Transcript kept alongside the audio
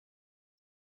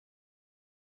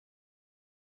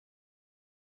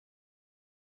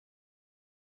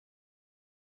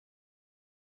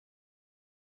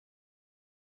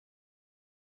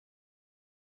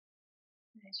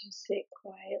As you sit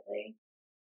quietly,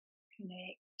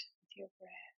 connect with your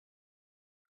breath.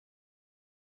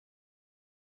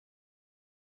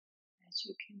 As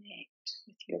you connect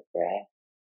with your breath,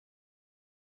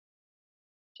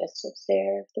 just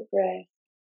observe the breath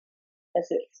as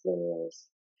it flows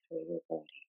through your body.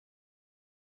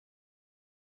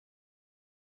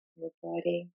 Your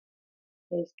body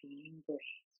is being breathed.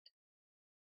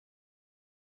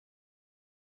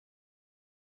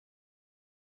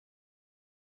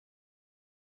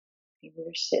 Feel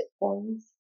your sit bones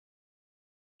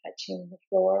touching the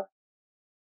floor.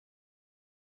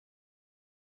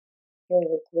 Feel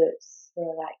your glutes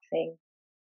relaxing.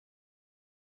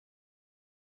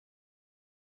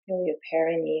 Feel your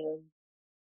perineum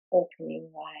opening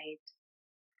wide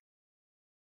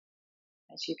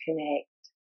as you connect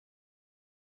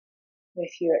with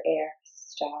your earth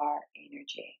star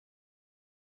energy.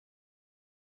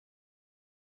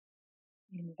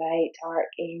 Invite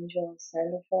Archangel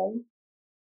Sandalphon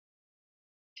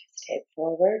to step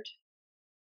forward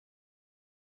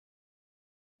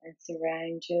and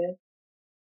surround you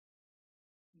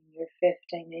in your fifth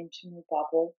dimensional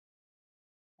bubble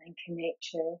and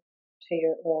connect you to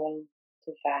your own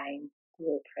divine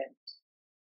blueprint.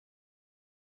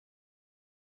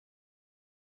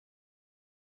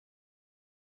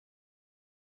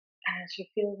 As you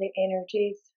feel the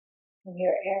energies from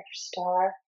your earth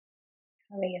star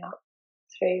coming up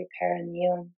through your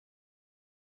perineum,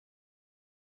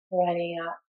 running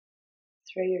up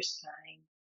through your spine,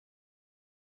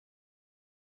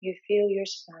 you feel your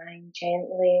spine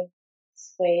gently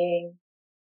swaying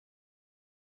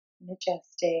and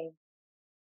adjusting,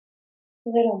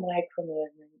 little micro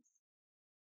movements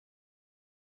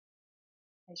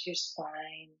as your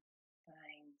spine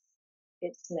finds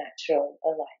its natural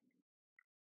alignment.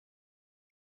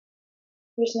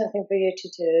 There's nothing for you to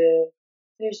do.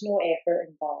 There's no effort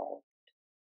involved.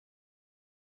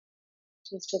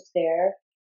 Just observe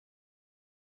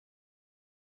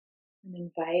and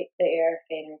invite the earth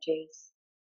energies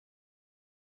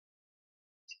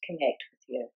to connect with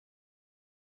you.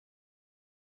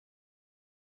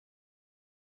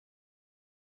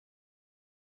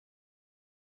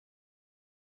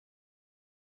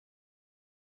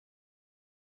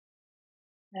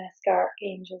 Ask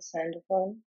Archangel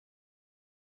Sandalphon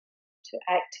to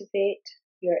activate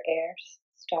your earth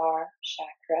star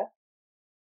chakra.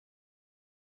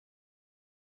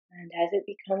 And as it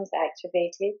becomes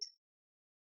activated,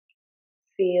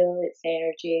 feel its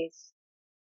energies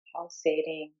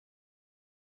pulsating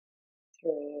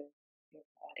through your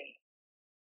body,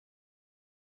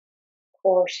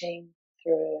 coursing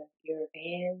through your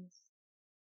veins,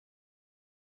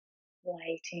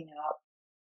 lighting up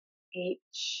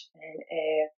each and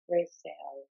every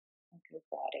cell of your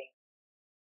body.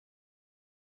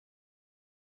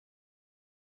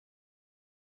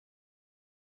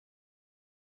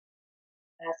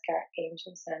 Ask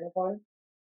Archangel Sandalphon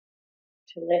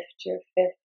to lift your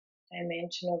fifth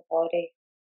dimensional body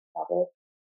bubble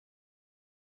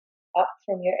up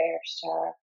from your earth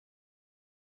star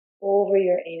over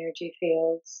your energy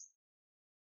fields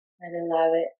and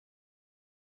allow it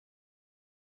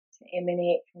to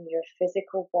emanate from your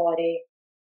physical body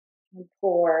and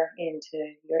pour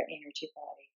into your energy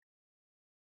body.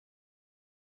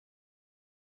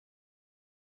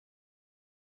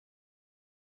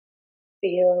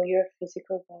 Feel your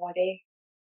physical body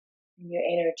and your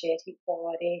energetic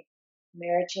body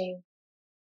merging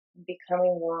and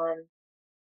becoming one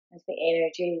as the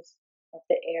energies of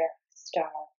the earth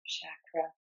star chakra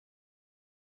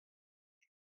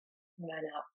run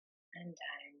up and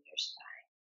down your spine.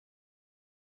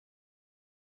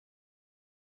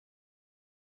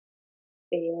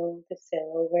 Feel the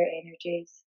silver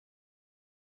energies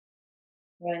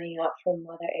running up from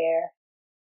Mother Earth,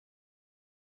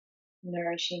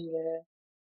 nourishing you,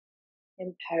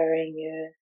 empowering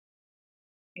you,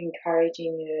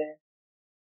 encouraging you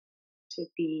to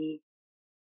be,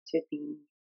 to be,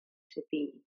 to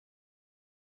be.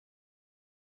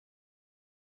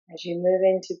 As you move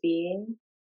into being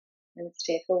and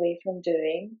step away from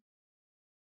doing,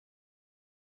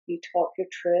 you talk your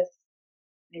truth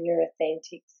and your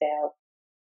authentic self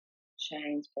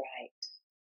shines bright.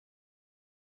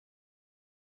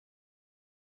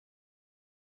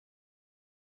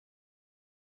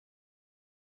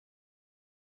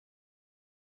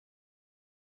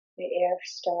 The Earth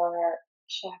Star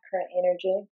Chakra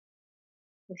energy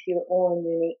with your own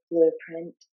unique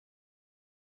blueprint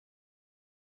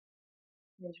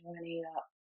is running up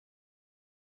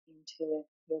into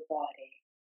your body,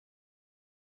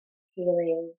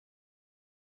 healing,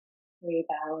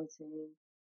 rebalancing,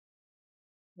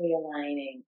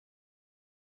 realigning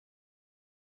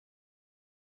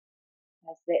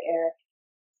as the earth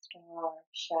star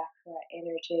chakra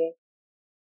energy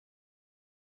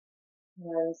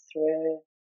runs through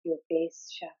your base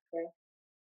chakra.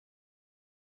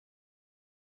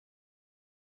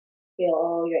 Feel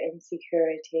all your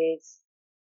insecurities,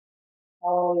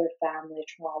 all your family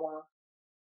trauma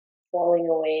falling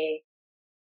away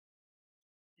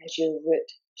as your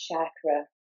root chakra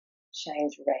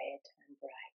shines red and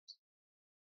bright.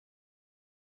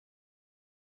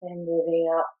 Then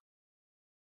moving up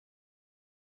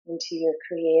into your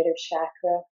creative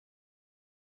chakra,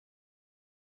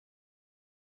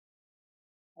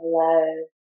 allow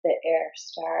the earth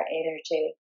star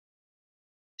energy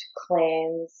to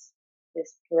cleanse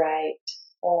this bright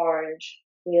orange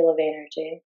wheel of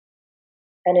energy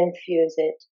and infuse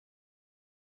it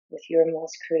with your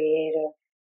most creative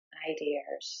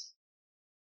ideas.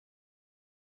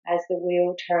 As the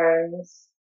wheel turns,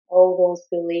 all those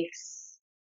beliefs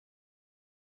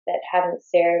that haven't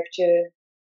served you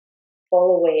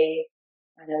fall away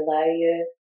and allow you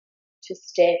to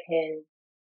step in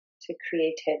to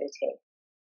creativity.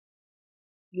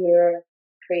 Your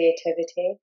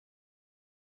creativity,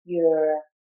 your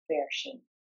version.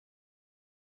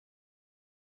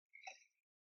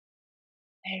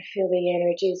 And feel the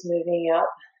energies moving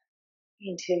up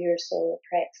into your solar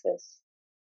plexus.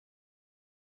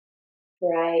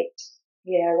 Bright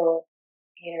yellow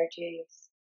energies.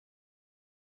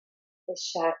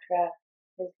 This chakra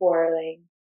is whirling,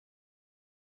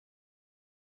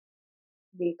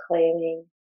 reclaiming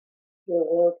your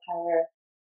willpower,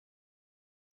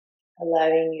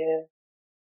 allowing you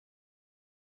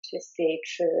to stay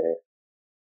true,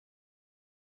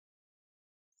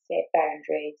 set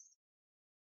boundaries,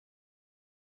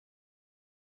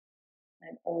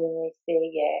 and only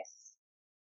say yes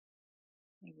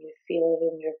when you feel it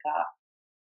in your gut,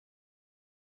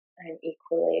 and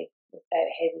equally without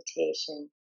hesitation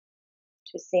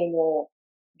to say no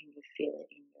when you feel it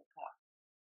in your gut.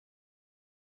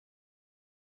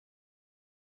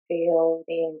 Feel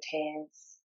the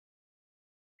intense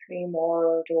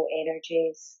primordial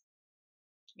energies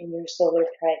in your solar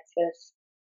plexus,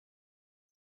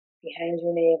 behind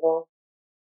your navel,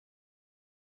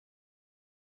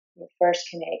 your first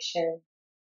connection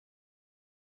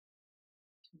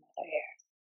to Mother Earth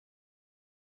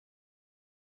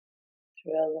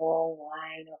through a long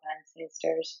line of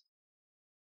ancestors,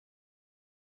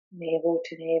 navel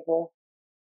to navel.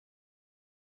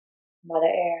 Mother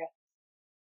Earth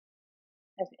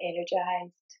has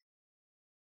energized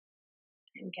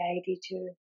and guided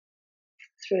you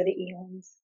through the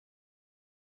eons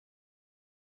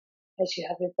as you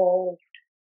have evolved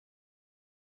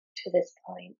to this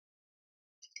point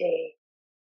today,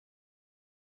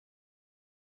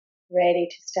 ready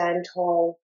to stand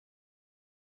tall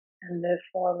and move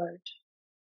forward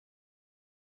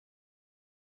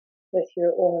with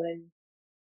your own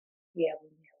yellow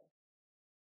nail.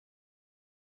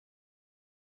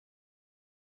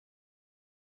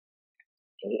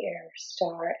 The air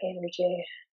star energy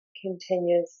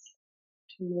continues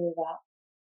to move up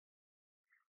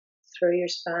through your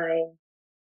spine,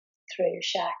 through your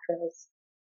chakras,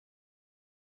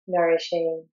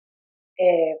 nourishing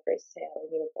every cell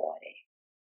in your body.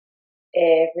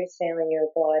 Every cell in your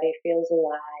body feels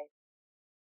alive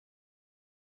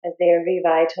as they are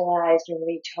revitalized and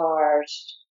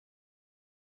recharged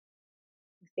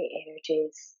with the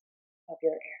energies of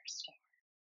your air star.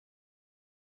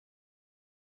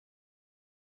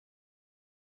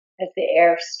 As the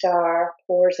air star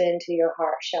pours into your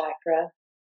heart chakra,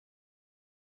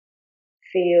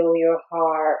 feel your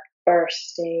heart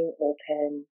bursting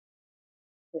open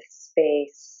with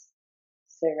space,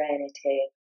 serenity,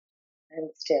 and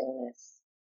stillness.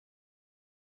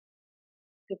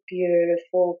 The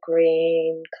beautiful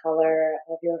green color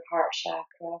of your heart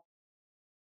chakra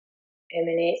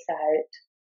emanates out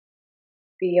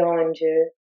beyond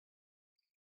you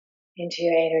into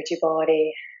your energy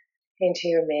body, into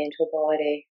your mental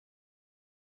body,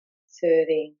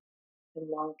 soothing the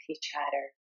monkey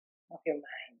chatter of your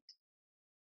mind.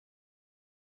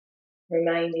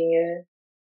 Reminding you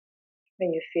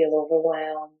when you feel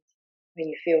overwhelmed, when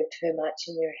you feel too much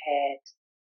in your head,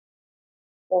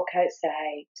 walk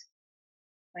outside,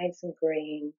 find some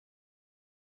green,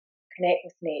 connect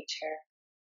with nature,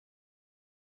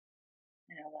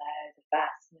 and allow the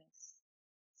vastness,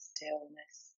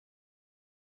 stillness,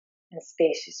 and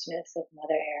spaciousness of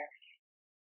Mother Earth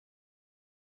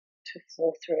to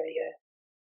flow through you,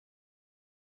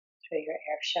 through your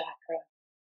earth chakra,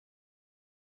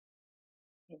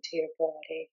 into your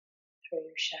body, through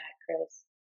your chakras,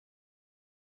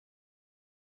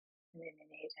 and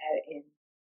emanate out into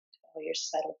all your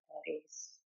subtle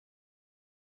bodies,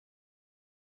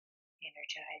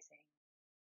 energizing,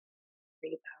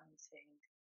 rebalancing,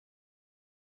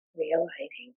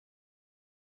 realigning.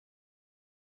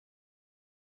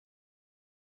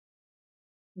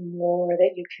 The more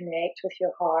that you connect with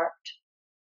your heart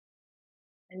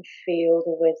and feel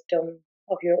the wisdom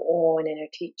of your own inner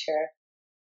teacher,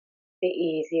 the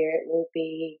easier it will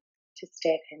be to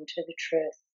step into the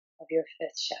truth of your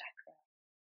fifth chakra.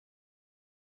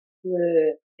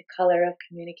 Blue, the color of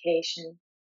communication.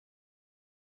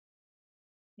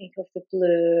 Think of the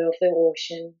blue of the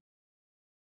ocean,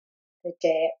 the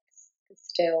depths, the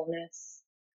stillness,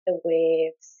 the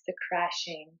waves, the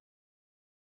crashing.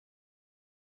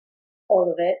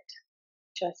 All of it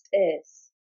just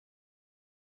is.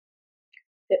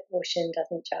 The ocean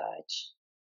doesn't judge.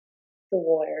 The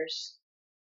waters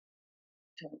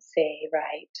don't say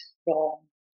right, wrong,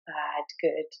 bad,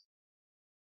 good.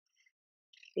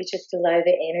 They just allow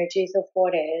the energies of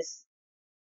what is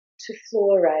to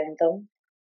flow around them.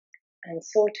 And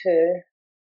so too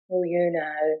will you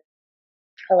now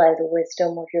allow the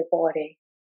wisdom of your body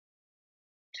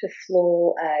to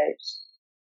flow out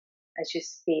as you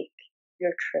speak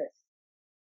your truth.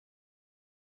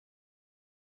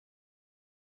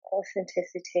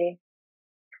 Authenticity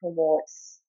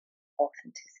promotes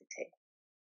authenticity.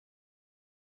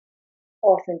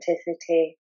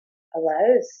 Authenticity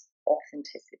allows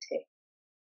authenticity.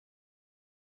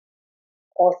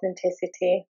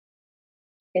 Authenticity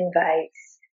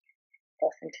invites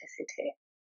authenticity.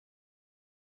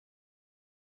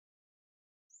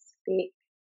 Speak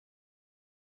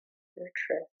your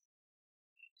truth.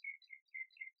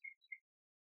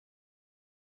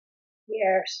 The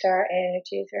earth star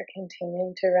energies are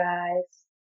continuing to rise.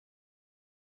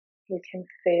 You can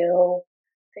feel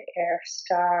the earth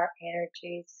star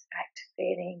energies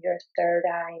activating your third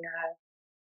eye now.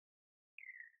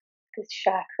 This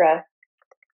chakra,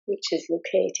 which is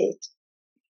located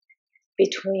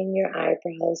between your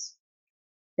eyebrows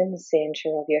in the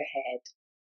center of your head.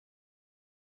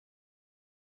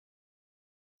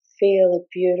 Feel a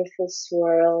beautiful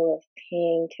swirl of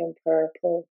pink and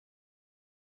purple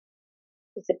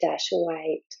with a dash of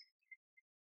white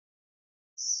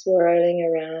swirling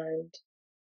around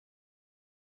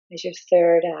as your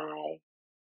third eye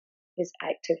is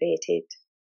activated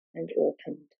and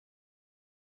opened,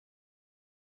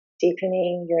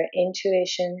 deepening your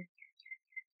intuition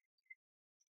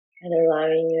and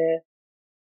allowing you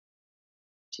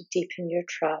to deepen your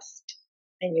trust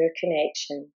and your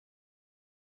connection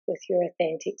with your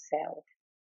authentic self,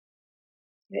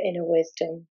 your inner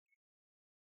wisdom,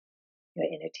 your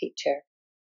inner teacher.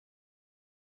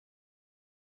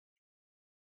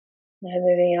 Now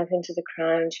moving up into the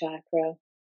crown chakra.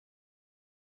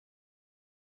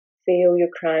 Feel your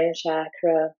crown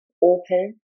chakra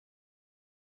open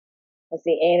as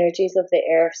the energies of the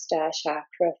earth star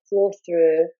chakra flow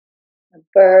through and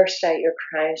burst out your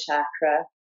crown chakra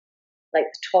like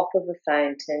the top of a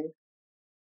fountain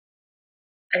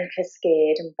and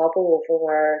cascade and bubble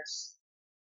overwards,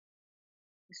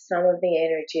 with some of the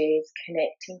energies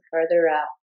connecting further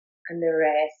up and the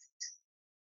rest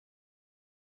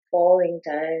falling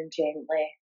down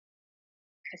gently,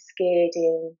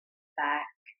 cascading back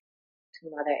to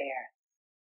Mother Earth,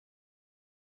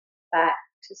 back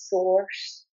to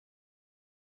Source,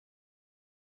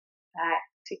 back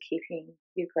to keeping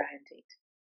you grounded.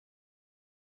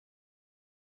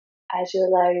 As you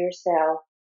allow yourself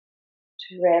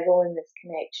to revel in this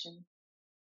connection,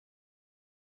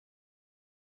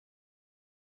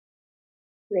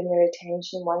 bring your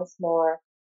attention once more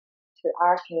to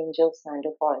Archangel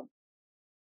Sandalphon.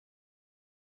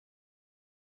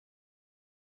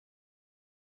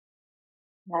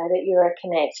 Now that you are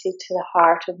connected to the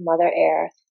heart of Mother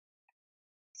Earth,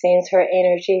 sense her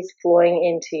energies flowing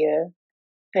into you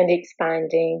and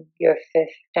expanding your fifth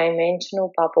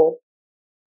dimensional bubble,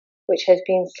 which has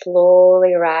been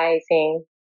slowly rising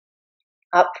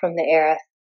up from the earth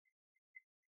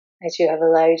as you have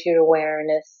allowed your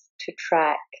awareness to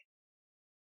track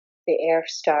the earth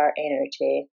star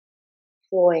energy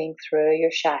flowing through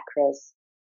your chakras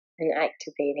and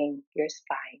activating your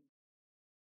spine.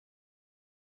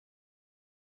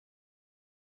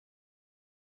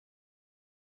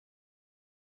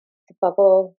 The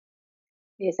bubble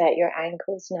is at your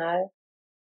ankles now,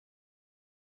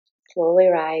 slowly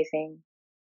rising.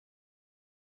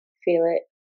 Feel it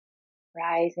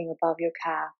rising above your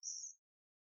calves,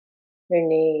 your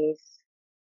knees,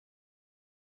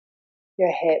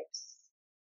 your hips,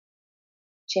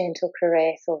 gentle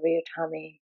caress over your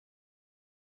tummy,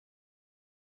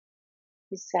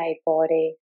 your side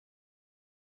body,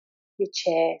 your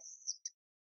chest,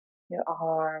 your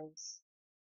arms,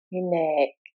 your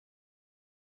neck,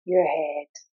 your head.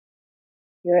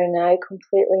 You are now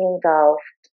completely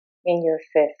engulfed in your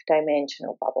fifth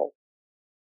dimensional bubble.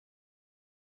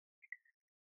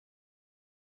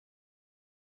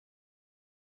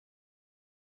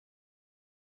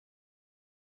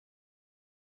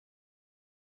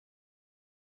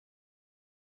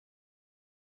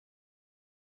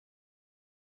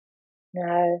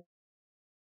 Now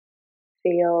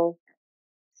feel,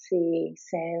 see,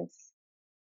 sense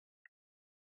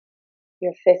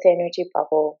your fifth energy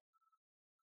bubble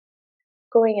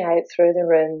going out through the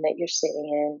room that you're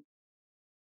sitting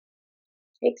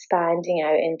in, expanding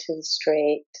out into the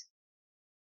street,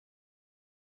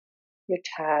 your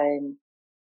town,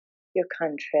 your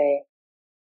country,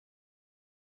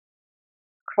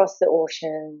 across the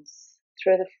oceans,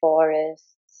 through the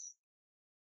forests,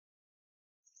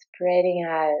 spreading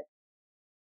out,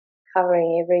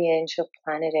 covering every inch of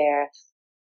planet Earth.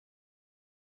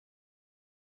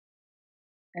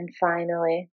 And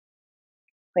finally,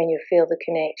 when you feel the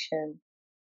connection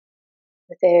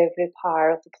with every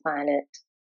part of the planet,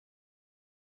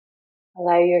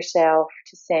 allow yourself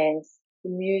to sense the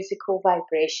musical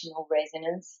vibrational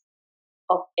resonance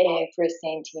of every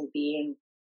sentient being.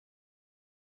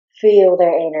 Feel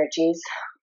their energies,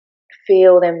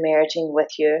 feel them merging with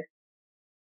you.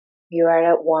 You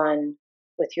are at one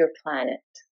with your planet.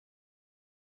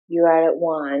 You are at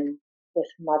one with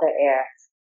Mother Earth.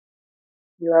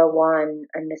 You are one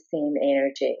and the same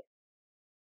energy.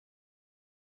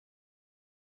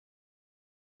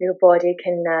 Your body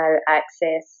can now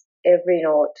access every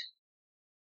note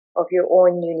of your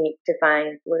own unique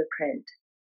divine blueprint.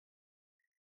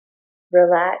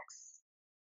 Relax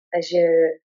as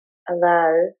you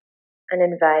allow and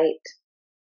invite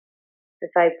the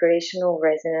vibrational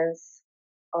resonance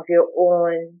of your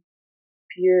own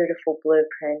beautiful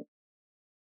blueprint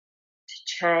to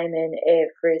chime in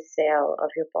every cell of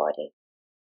your body.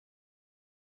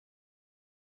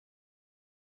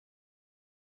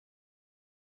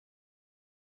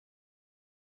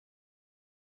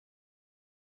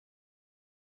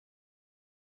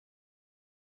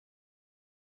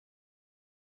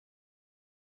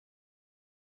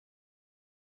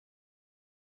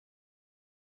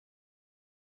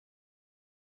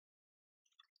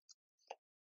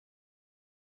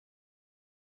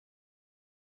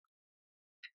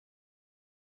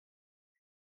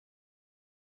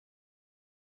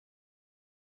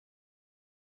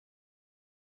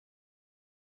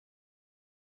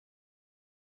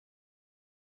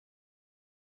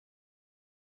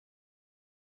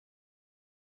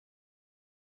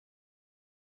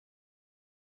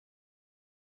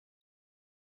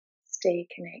 Stay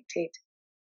connected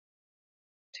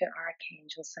to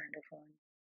Archangel Sandalphon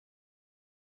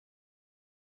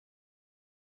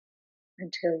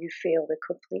until you feel the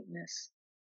completeness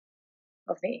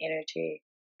of the energy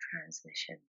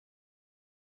transmission.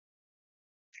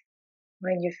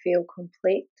 When you feel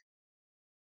complete,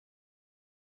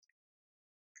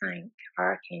 thank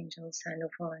Archangel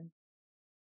Sandalphon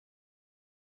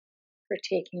for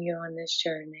taking you on this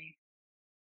journey,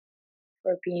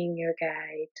 for being your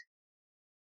guide,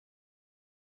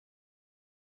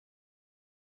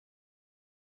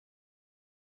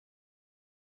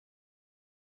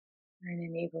 and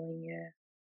enabling you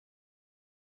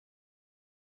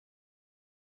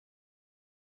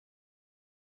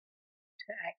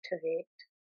to activate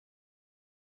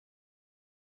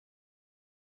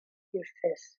your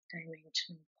fifth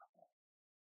dimensional bubble.